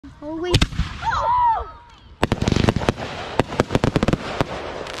Holy. Oh!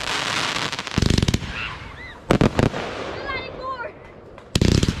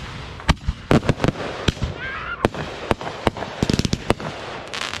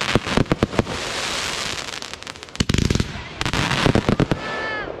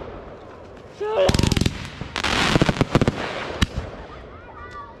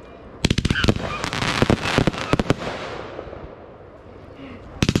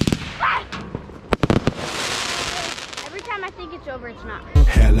 Over, it's not.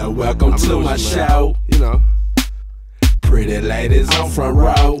 Hello, welcome to my show. You know, pretty ladies on front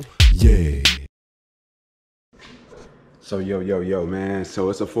row. Yeah. So yo, man. So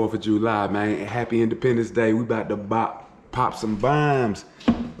it's the 4th of July, man. Happy Independence Day. We about to pop some bombs.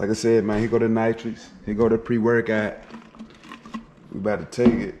 Like I said, man. Here go the nitrics. Here go the pre-workout. We about to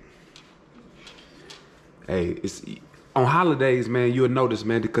take it. Hey, it's on holidays, man. You'll notice,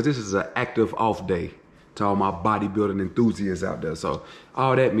 man, because this is an active off day. To all my bodybuilding enthusiasts out there. So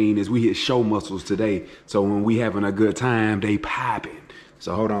all that means is we hit show muscles today. So when we having a good time, they popping.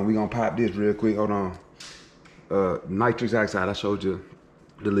 So hold on, we gonna pop this real quick. Hold on. Nitrous oxide, I showed you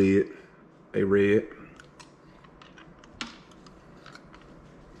the lid. They red.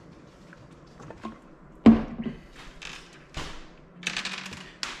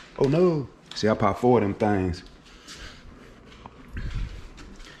 Oh no. See, I popped 4 of them things.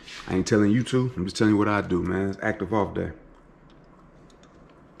 I ain't telling you to, I'm just telling you what I do, man. It's active off day.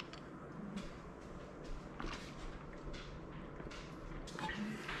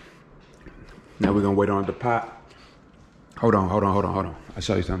 Now we're gonna wait on it to pop. Hold on. I'll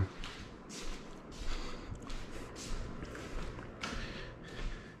show you something.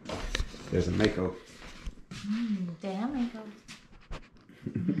 There's a Mako. Damn Mako.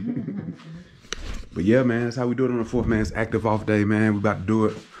 But yeah, man, that's how we do it on the 4th, man. It's active off day, man. We about to do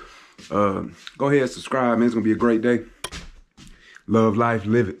it. Go ahead, subscribe, man. It's gonna be a great day. Love life,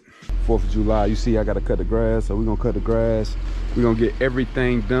 live it. 4th of July, you see I gotta cut the grass, so we're gonna cut the grass. We're gonna get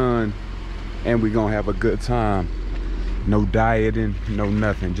everything done, and we're gonna have a good time. No dieting, no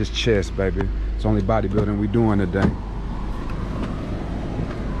nothing, just chest, baby. It's only bodybuilding we doing today.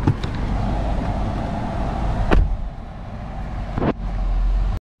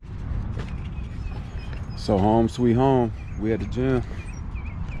 So home sweet home, we at the gym.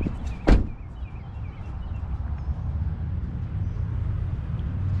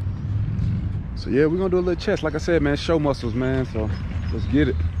 So yeah, we're gonna do a little chest. Like I said, man, show muscles, man. So let's get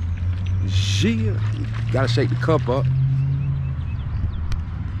it. Yeah. Gotta shake the cup up.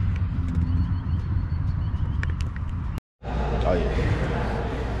 Oh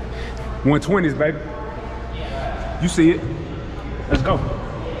yeah. 120s, baby. You see it. Let's go.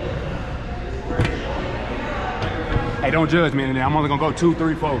 Hey, don't judge me in there. I'm only gonna go 2,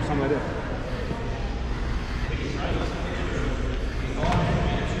 3, 4, something like that.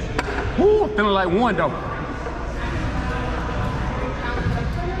 Woo, feeling like 1 though.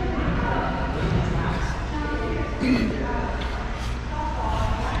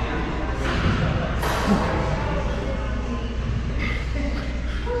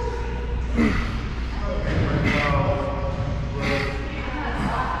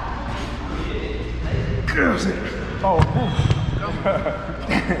 Oh,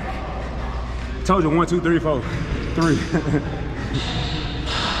 told you 1, 2, 3, 4, 3.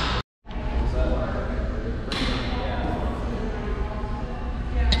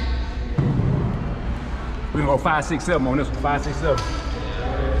 We're gonna go 5, 6, 7 on this one. 5, 6, 7.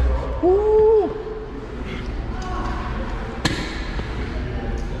 Woo!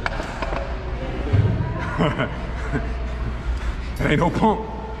 That ain't no pump.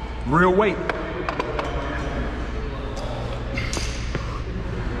 Real weight.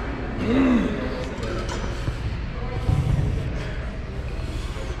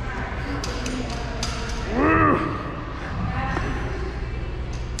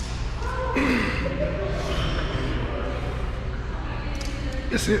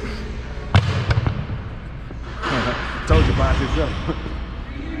 That's it. Told you 5, 6, 7.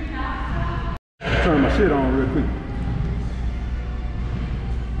 Turn my shit on real quick.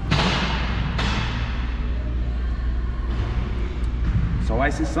 So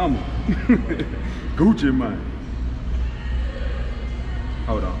icy summer. Gucci, man.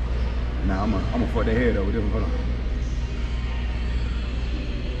 Hold on. Nah, I'm gonna fuck that head over there. Hold on.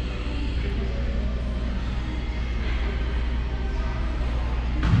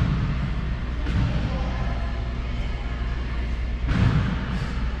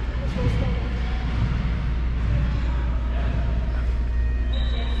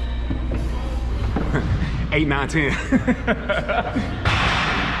 Eight, 9, 10.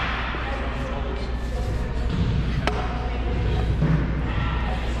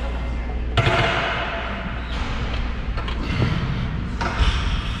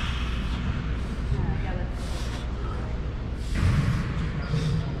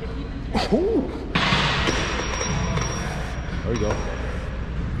 Ooh. There you go.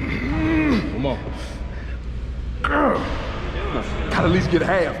 Come on. Girl. Gotta at least get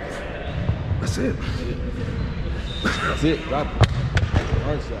half. That's it. That's it. Got it.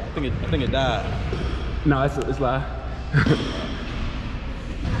 All right, so I think it died. No, it's live.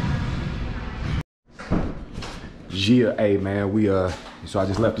 Yeah, hey man, so I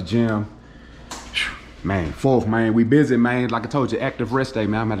just left the gym. Man, fourth, man, we busy, man. Like I told you, active rest day,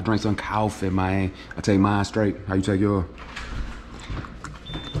 man. I'm gonna drink some coffee, man. I take mine straight. How you take yours?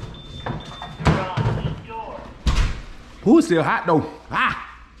 Ooh, it's still hot though.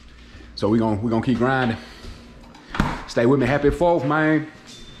 Ah! So we gonna keep grinding. Stay with me, happy fourth, man.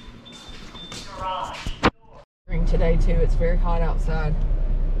 Today too, it's very hot outside.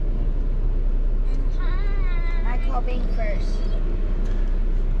 I call being first.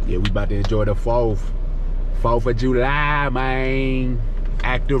 Yeah, we about to enjoy the 4th of July, man.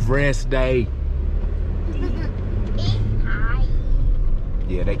 Active rest day.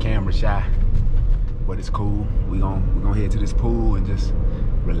 Yeah, that camera shy, but it's cool. We gonna head to this pool and just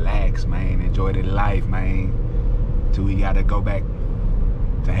relax, man. Enjoy the life, man. Till we gotta go back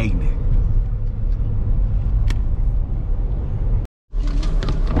to hating it.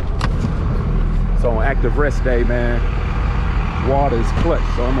 So on active rest day, man, water is clutch.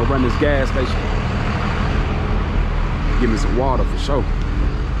 So I'm gonna run this gas station. Give me some water for sure.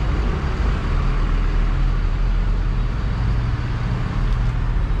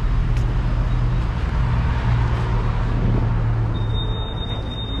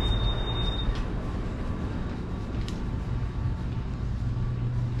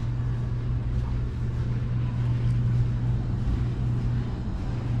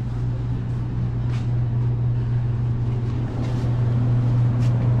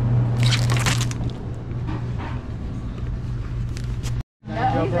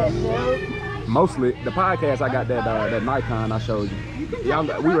 Mostly the podcast, I got that Nikon I showed you. Y'all,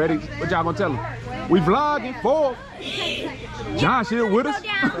 we ready? What y'all gonna tell them? We vlogging for Josh here with us.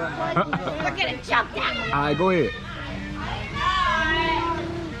 We're gonna jump down. All right, go ahead.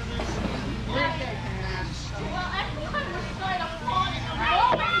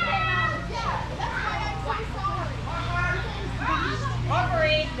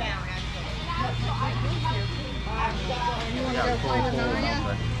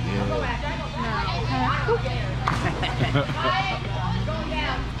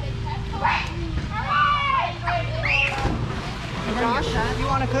 Josh, you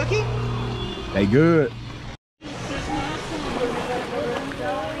want a cookie? They good.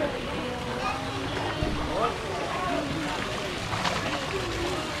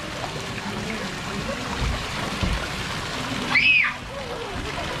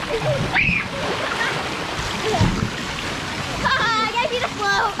 I gave you the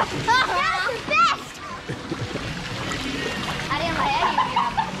float. That's the best. I didn't let any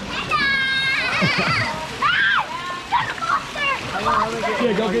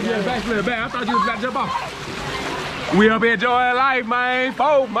Yeah, go get your backflip back. I thought you was about to jump off. We up here enjoying life, man.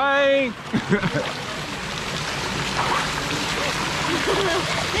 Folk, man.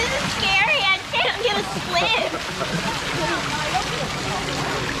 This is scary. I can't get a slip.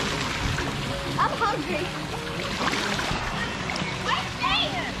 I'm hungry.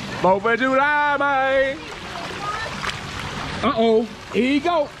 4th of July, man. Uh-oh. Here you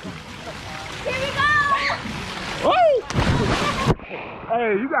go. Here we go. Oh!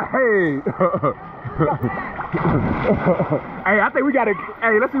 Hey, you got, hey. Hey, I think we got it.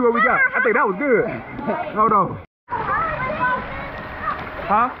 Hey, let's see what we got. I think that was good. Hold on.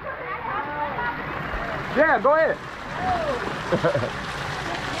 Huh? Yeah, go ahead.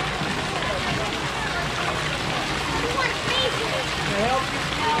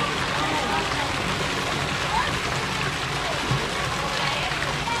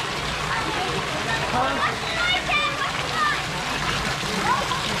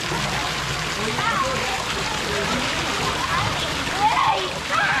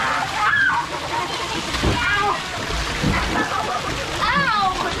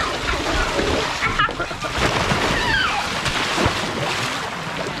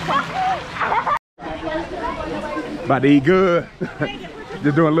 About to eat good.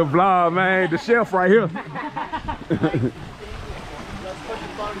 Just doing a little vlog, man. The chef right here.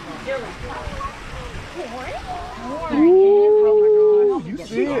 Ooh, you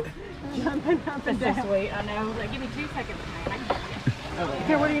see it? Jumping up and down. Sweet, I know. Like, give me 2 seconds.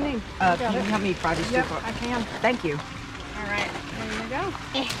 Here, what do you need? Can you help me fry these? Yep, I can. Thank you. All right, there you go.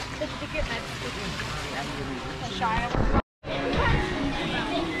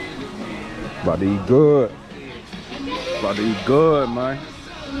 About to eat good. About to eat good, man.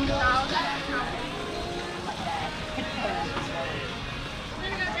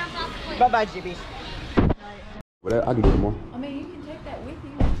 Bye-bye, Jibbies. Well, I can do tomorrow. I mean, you can take that with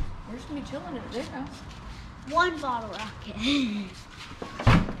you. We're just gonna be chilling at their house. One bottle rocket.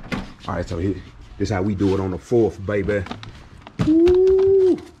 All right, so here, this is how we do it on the 4th, baby.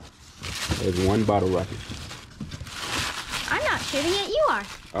 Woo. There's one bottle rocket. I'm not shooting it, you are.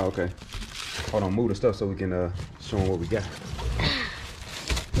 Oh, okay. Hold on, move the stuff so we can show them what we got.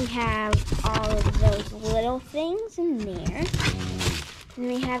 We have all of those little things in there. And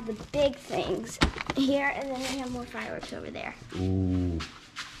we have the big things here, and then we have more fireworks over there. Ooh.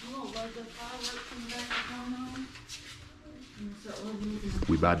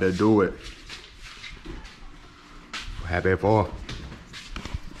 We about to do it. Happy 4th.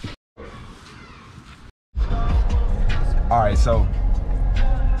 All right, so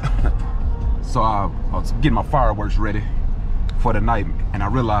I was getting my fireworks ready for the night, and I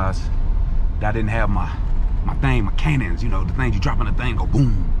realized that I didn't have my thing, my cannons, you know, the things you drop in the thing go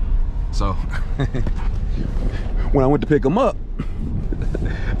boom. So when I went to pick them up,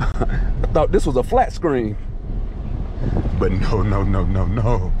 I thought this was a flat screen, but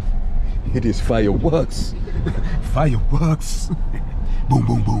no. It is fireworks. Fireworks. Boom,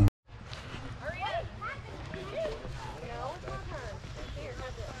 boom, boom.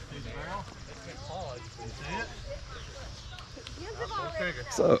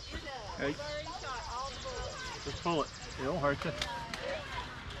 What's up? Hey. Just pull it. It won't hurt you.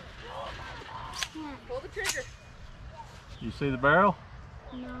 Pull the trigger. You see the barrel?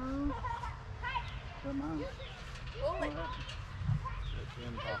 No. Pull it.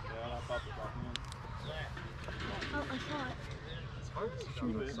 Oh, I saw it.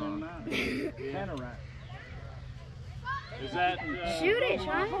 Is that? Shoot it,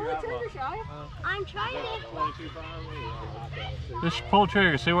 Sean. Pull the trigger, Shy. I'm trying to. Just pull the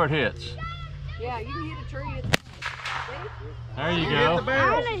trigger, see where it hits. Yeah, you can hit a tree. There you go. I'm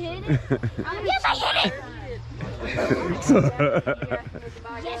gonna hit it. Yes, I hit it.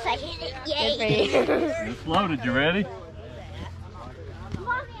 Yes, I hit it. Yay. It's loaded. You ready?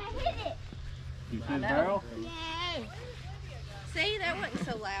 Mommy, I hit it. You see the barrel? Yay. See, that wasn't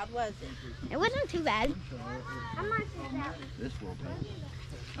so loud, was it? It wasn't too bad. I'm not too bad. This will be.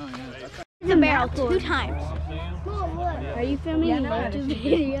 The barrel 2 times. Are you filming a YouTube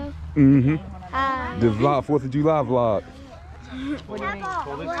video? Mm-hmm. The Uh, vlog, 4th of July vlog. Pull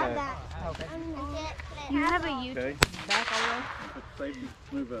this back. You have a YouTube. Okay. Safety.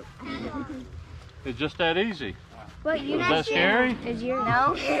 Move up. It's just that easy. But you Is that scary? Is your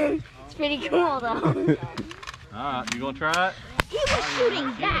no? It's pretty cool though. All right, you gonna try it? He was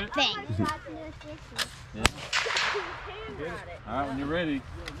shooting that thing. All right, when you're ready,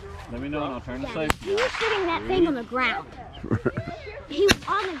 let me know and I'll turn the safety. He was shooting that thing on the ground. He was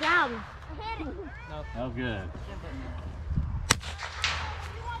on the ground. Oh, good.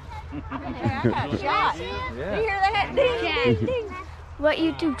 Shot. You hear that? Ding, ding, ding. What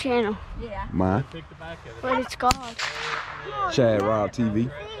YouTube channel? Mine. Pick the back of it. What it's called? Chad Rob TV.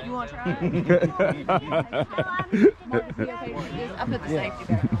 You want to try it? I put the safety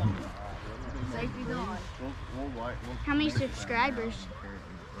back on. Safety's on. How many subscribers?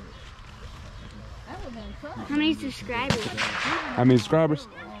 That would have been fun. How many subscribers? How many subscribers?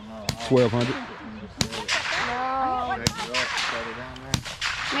 1,200.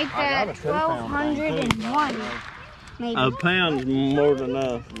 Make that 1,201. Maybe. A pound more than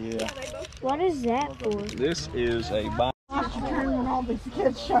enough, yeah. What is that for? This is a box. When all these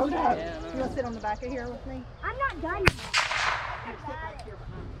kids showed up. You want to sit on the back of here with me? I'm not done.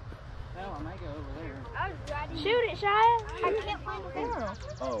 Shoot it, Shia. I can't find the barrel.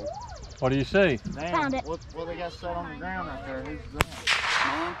 Oh, What do you see? damn. Found it. What they got set on the ground out there? Who's that?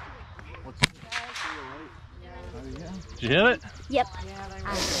 Mom? What's it? Did you hit it? Yep.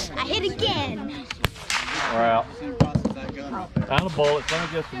 I hit again. We're out. Found a bullet. Let me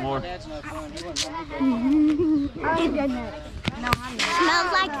get some more.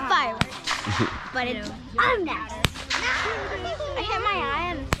 Smells like fireworks, but it's unnatural. I hit my eye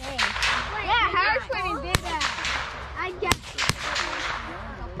on the thing. Yeah, Howard Swimming did that. I got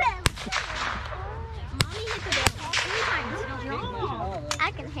Mommy hit the ball 3 times. I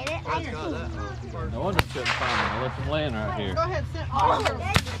can hit it. I can hit it. No wonder I couldn't find them. I left them laying right here. Go ahead, sit.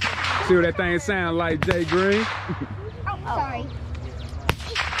 See what that thing sound like, Jay Green? Oh, sorry.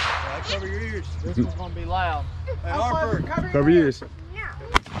 Cover your ears. This one's gonna be loud. Hey, Harper. Cover your ears.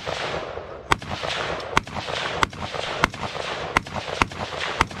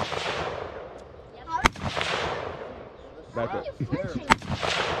 Back up.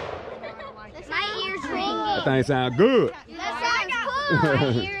 My ears ringing. That thing sound good. That sounds cool.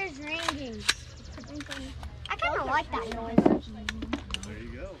 My ear is ringing. I kind of like that noise. There you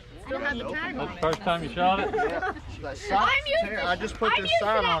go. I don't have the tag on That's it. the first time you shot it? That sign, I just put this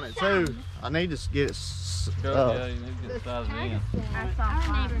sign on it too. I need to get it. Yeah, you need to get the size of the end.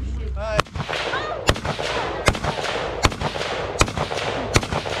 Our neighbors shoot.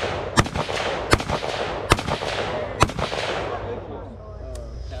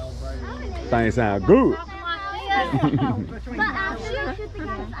 Thing sound good. But I'll shoot the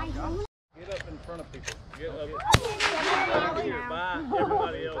guys I don't. Get up in front of people. Get up here by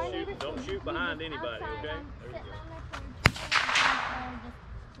everybody else shooting. Don't shoot behind anybody, okay?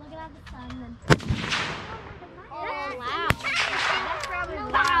 Look at the sun then. Oh, wow. That's probably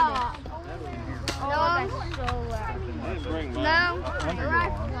loud. Oh, that's so loud. No.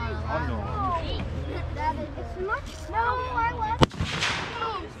 That is it's much. No, I left.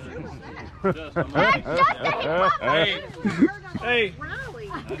 Hey. Riley.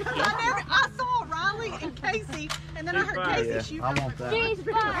 I saw Riley and Casey, and then I heard Casey shoot. I want that. She's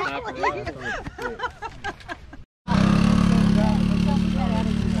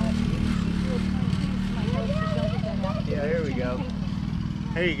Yeah, here we go.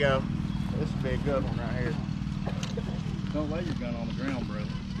 Here you go. This would be a good one right here. Don't lay your gun on the ground, brother.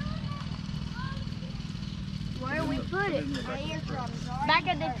 Where do we put it? Back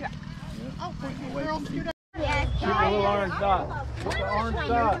of the truck. Oh, girls, scoot up. Yeah, Shoot the little orange dot. Shoot the orange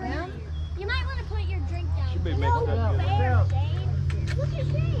dot. you might want to put your drink down. Should be mixed up together. Shane. Look at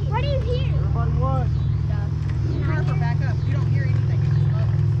Shane. What do you hear? Everybody what? Harper, back up. You don't hear anything.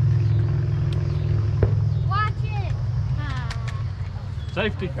 Watch it.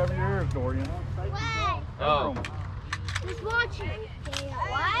 Safety. Cover your ears, Dorian. What? Oh. Just watch it.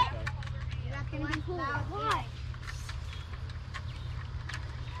 What? What?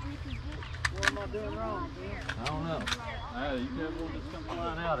 What am I doing wrong? I don't know. Hey, you got one that's come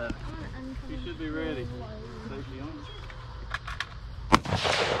flying out at it. You should be ready. Safety on.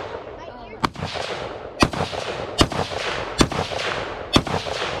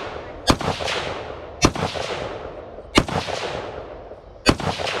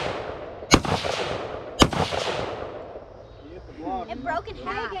 It broke in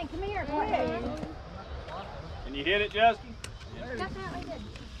half. Come here, quick. Can you hit it, Justin? Definitely did.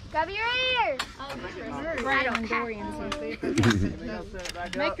 Cover your ears. Right on Dorian's.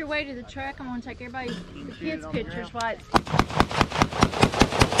 Make your way to the truck. I'm gonna take everybody, the kids' pictures while it's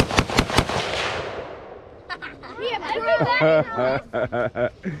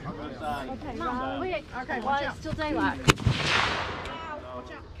Okay, while watch it's out. still daylight.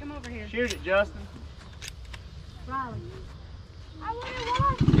 Watch out. Come over here. Shoot it, Justin. I want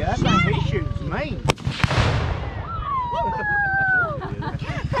to watch. Yeah, that thing he shoots is mean.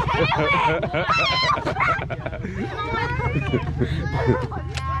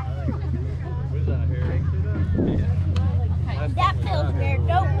 That feels weird.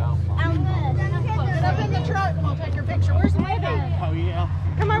 Nope. I'm good. Get up in the truck. We'll take your picture. Where's Livy? Oh, yeah.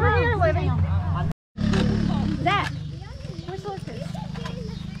 Come over here, Livy. Zach, where's Lucas?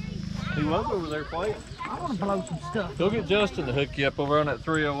 He was over there playing. I want to blow some stuff. Go get Justin to hook you up over on that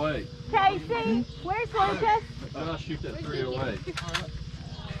 308. Casey, where's Lucas? I'll shoot that 308.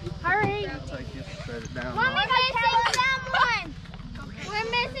 Hurry. Take this, set it down. We're missing someone. We're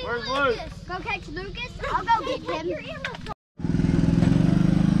missing Where's Lucas. Go catch Lucas. I'll go get him.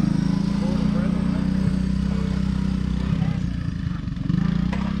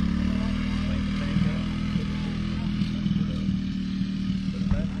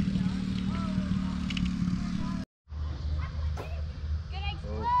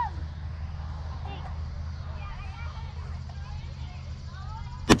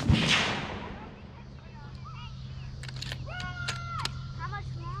 How much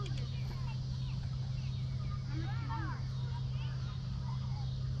longer?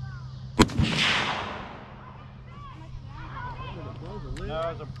 No,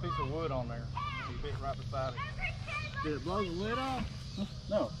 there's a piece of wood on there. You fit right beside it. Did it blow the lid off?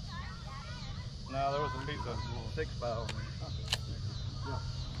 No. No, there was a piece of 6x on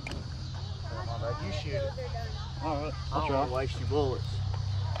there. You shoot it. Alright, I'll try. Don't waste your bullets.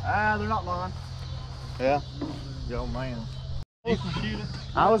 Ah, they're not mine. Yeah. Yo, man. You can shoot it.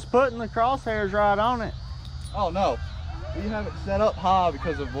 I was putting the crosshairs right on it. Oh no, you have it set up high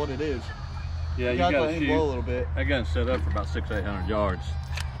because of what it is. Yeah, you got gotta to shoot. blow a little bit. That gun's set up for about 600-800 yards.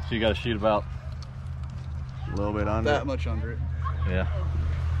 So you gotta shoot about A little bit under. That much under it. Yeah.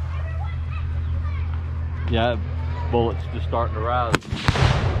 Yeah, bullets just starting to rise.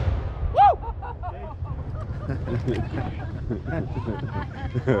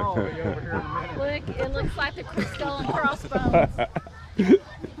 Look, it looks like the skull and crossbones. Is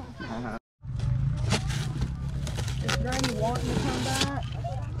Granny wanting to come back?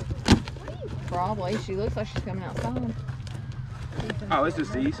 Probably. She looks like she's coming outside. Oh, it's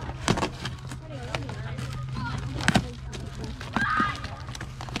just these.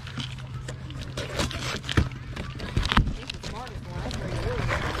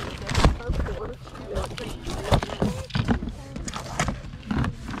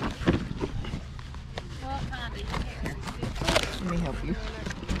 Let me help you.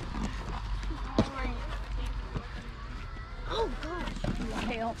 Oh gosh,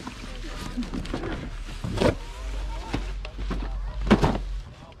 help.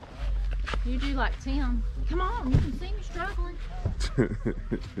 You do like Tim. Come on, you can see me struggling.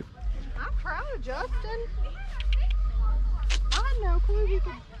 I'm proud of Justin. I had no clue he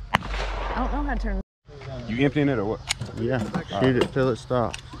could. I don't know how to turn. You emptying it or what? Yeah, shoot it till it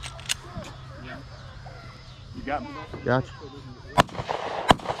stops. You got me? Gotcha.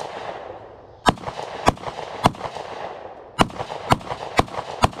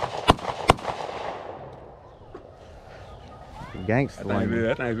 Gangsta one.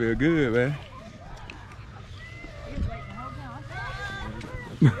 That thing feel good, man.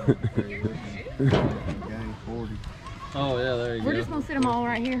 Gang 40. Oh yeah, there you We're go. just gonna sit them all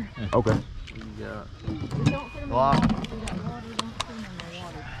right here. Okay. You got Don't sit them Block.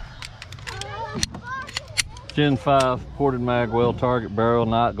 Gen 5 ported mag, well target barrel,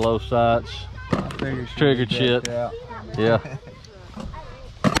 night glow sights, trigger shit. Yeah.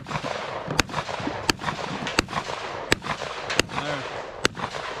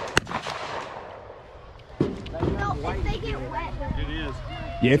 No, if they get wet. It is.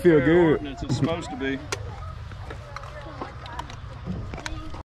 Yeah, it feel Fair good. ordinance, it's supposed to be.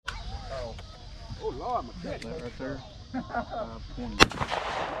 Oh Lord, my That right there. 520.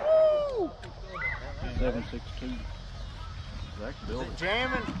 762. That's built.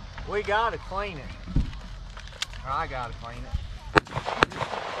 Jamming, we gotta clean it. Or I gotta clean it.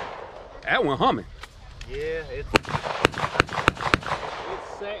 That one humming. Yeah, it's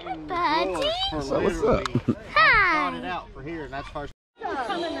setting the Buddy? drawers for So what's literally. up? Hi. Got it out for here, and that's first.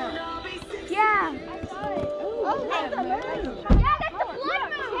 Yeah. Oh, that's the moon. Yeah, that's the blood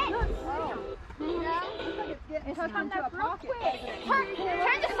moon. it's come to a pocket. Turn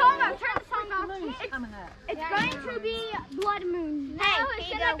the song off. Turn the song off. It's going to be blood moon. Hey, it's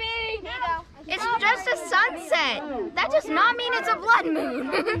gonna be. It's just a sunset. That does not mean it's a blood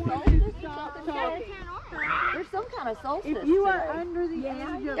moon. There's some kind of solstice. If you are under the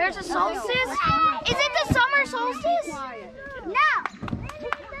age of There's a solstice? Is it the summer solstice? No.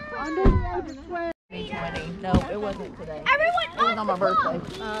 under the age of 12. 2020. No, it wasn't today. Everyone It was on my birthday.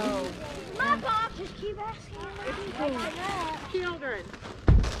 Oh. My mom just keep asking. Children.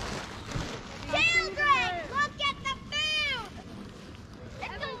 Children, look at the food.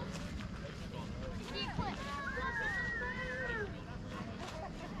 Let's go.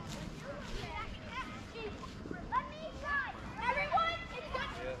 Let me try. Everyone, it's good.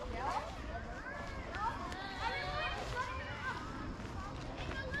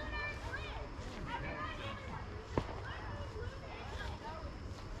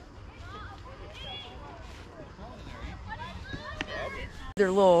 They're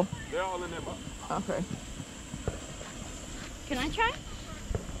little. They're all in there. Okay. Can I try?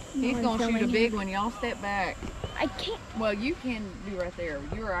 He's gonna shoot a big one. Y'all step back. I can't. Well, you can be right there.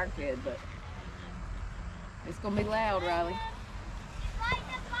 You're our kid, but it's gonna be loud, Riley. Light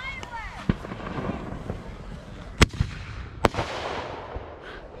the fireworks.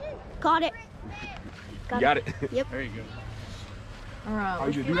 Got it. You got it. Yep. There you go. All right. Oh,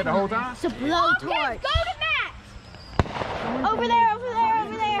 you just do that the whole time? It's a blowtorch. Go to Matt. Over there, over there, over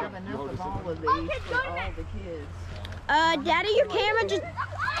We there. have enough of all of these Okay, for go to all Matt. the kids. Daddy, your camera just.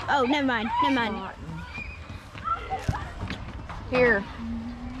 Oh, never mind. Never mind. Here,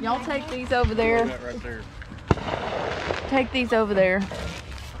 y'all take these over there. That right there. Take these over there.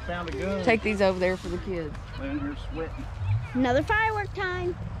 Found a gun. Take these over there for the kids. They're in here sweating. Another firework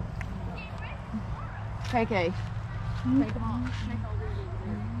time. KK. Take them all.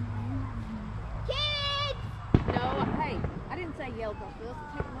 Kids! No, hey, I didn't say yell don't feel, so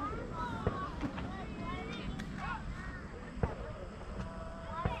take them over there.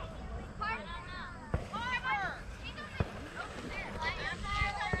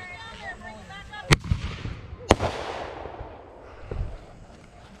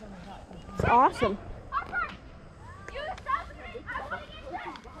 It's awesome.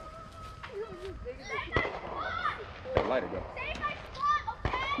 Light it up.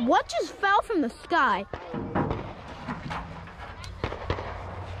 What just fell from the sky?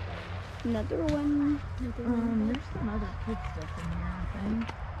 Another one. There's some other kid stuff in here.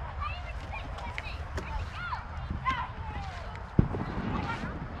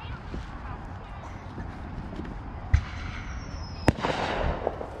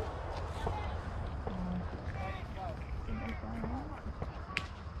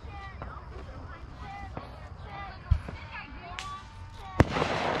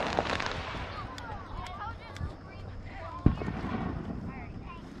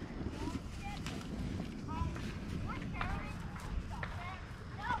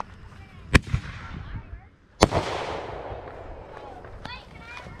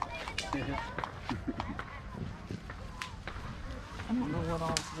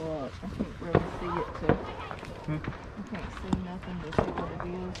 I can't really see it too. I can't see nothing to see what it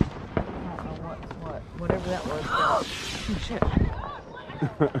is. I don't know what's what. Whatever that was. Oh shit.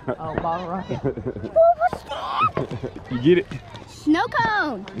 Oh, bottle rocket. What was that? You get it? Snow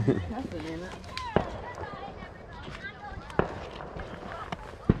cone. Nothing in it.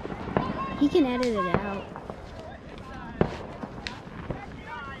 He can edit it out.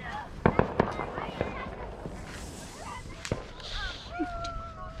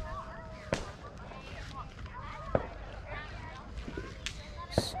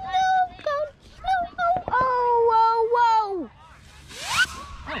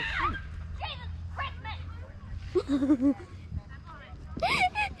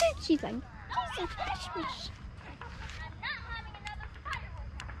 She's like, Jesus Christmas.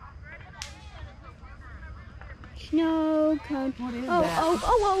 Snow cone. What is oh, that? oh, oh,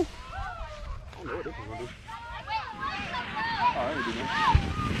 oh. I don't know what this one is. Oh, I ain't doing that.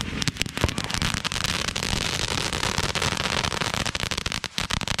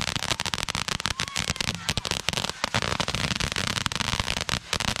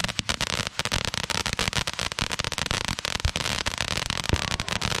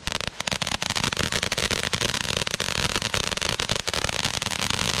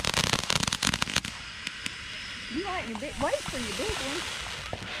 You like your big, wait for your big one.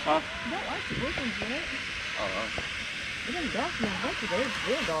 Huh? You don't like your big ones yet. Oh, We're going to dash you on a bunch of those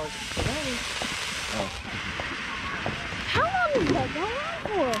real dogs today. How long is that going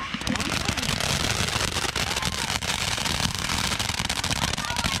on for?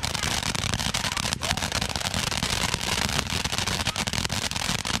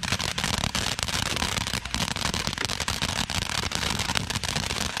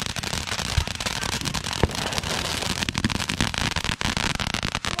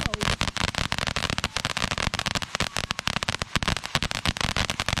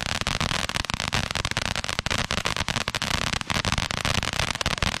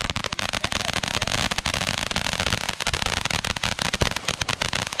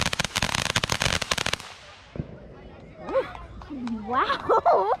 Wow.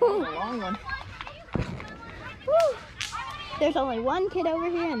 A long one. Woo. There's only one kid over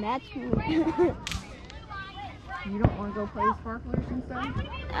here, and that's me. You don't want to go play with sparklers and stuff?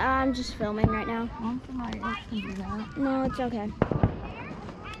 I'm just filming right now. Somebody else can do that. No, it's okay.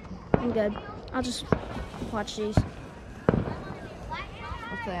 I'm good. I'll just watch these.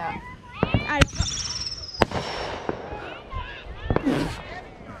 What's that?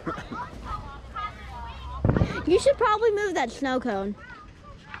 You should probably move that snow cone.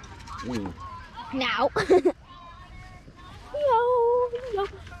 When? Now. Yo, yo. Oh,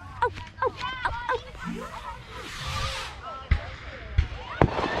 oh, oh, oh.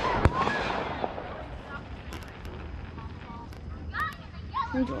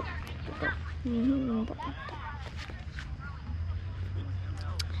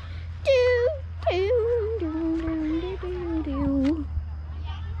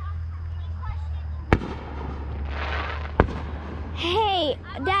 Hey,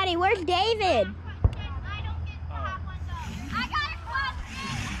 Daddy, where's David?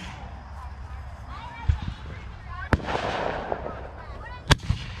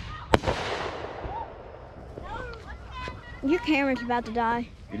 Your camera's about to die.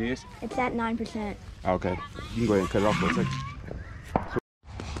 It is? It's at 9%. Okay. You can go ahead and cut it off for a second.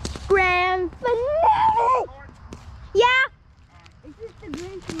 Grand finale! Yeah? Is this the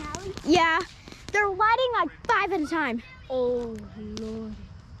grand finale? Yeah. They're lighting like 5 at a time. Oh, Lord.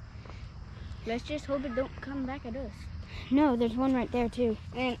 Let's just hope it don't come back at us. No, there's one right there too.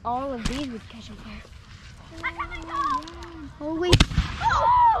 And all of these would catch on fire. Holy.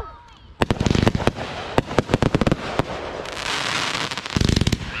 Oh!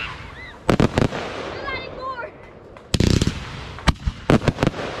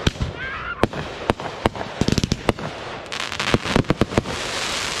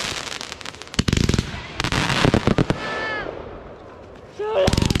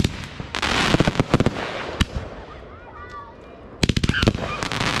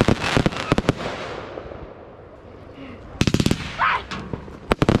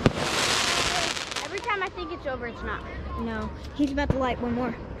 Every time I think it's over, it's not. No, he's about to light one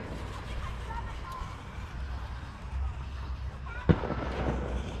more.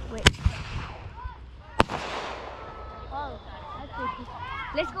 Wait. Oh, that's good.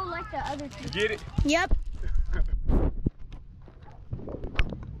 Let's go like the other two. You get it? Yep.